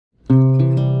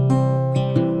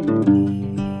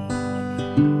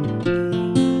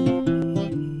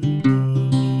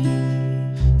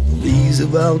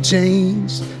have all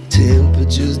changed.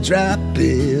 Temperatures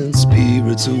dropping,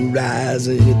 spirits are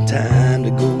rising. It's time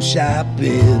to go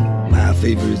shopping. My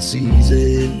favorite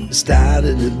season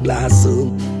started to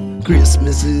blossom.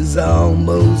 Christmas is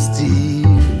almost here.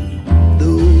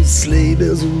 Those sleigh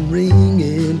bells are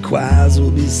ringing, choirs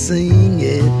will be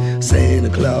singing. Santa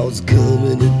Claus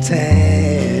coming to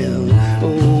town.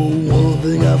 Oh, one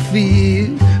thing I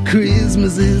feel,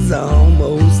 Christmas is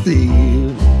almost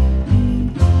here.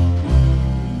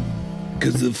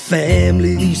 'Cause the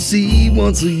family you see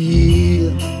once a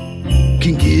year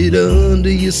can get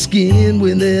under your skin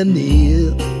when they're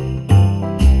near.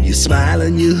 You smile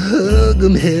and you hug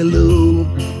them, hello.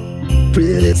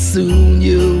 Pretty soon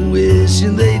you're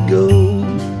wishing they'd go.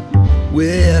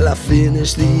 Well, I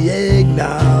finished the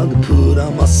eggnog and put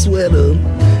on my sweater.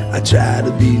 I try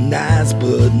to be nice,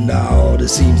 but no,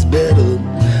 this seems better.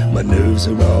 My nerves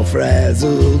are all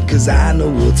frazzled, 'cause I know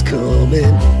what's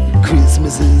coming.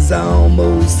 Christmas is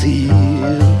almost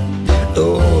here.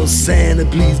 Oh, Santa,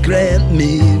 please grant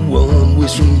me one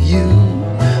wish from you.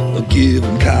 Or give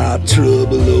him car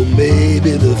trouble, or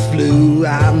maybe the flu.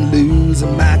 I'm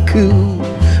losing my cool.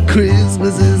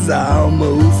 Christmas is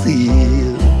almost here.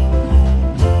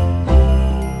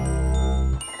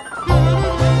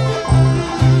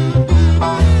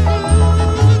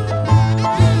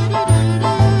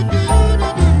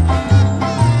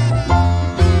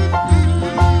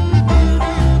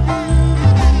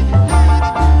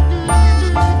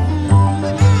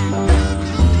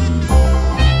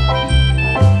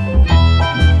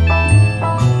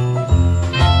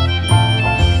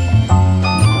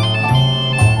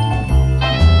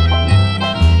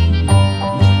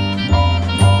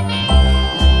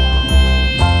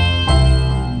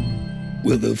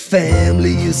 Well, the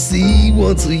family you see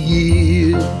once a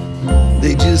year,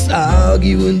 they just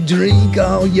argue and drink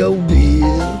all your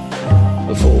beer.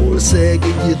 For a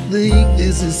second you think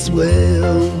this is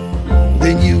swell,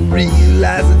 then you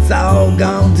realize it's all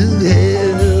gone to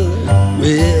hell.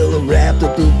 Well, I wrapped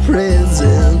up the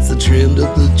presents, I trimmed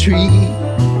up the tree.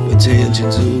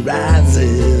 Tensions are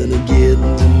rising and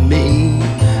getting to me.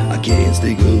 I can't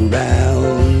stick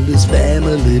around this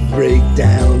family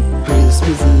breakdown.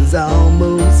 Christmas is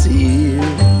almost here.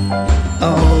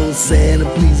 Oh, Santa,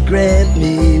 please grant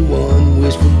me one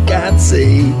wish for God's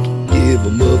sake. Give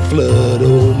him a flood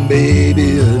or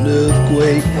maybe an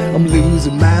earthquake. I'm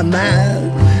losing my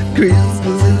mind.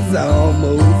 Christmas is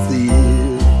almost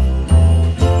here.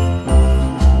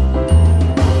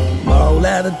 I'm all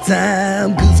out of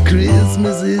time, 'cause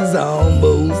Christmas is almost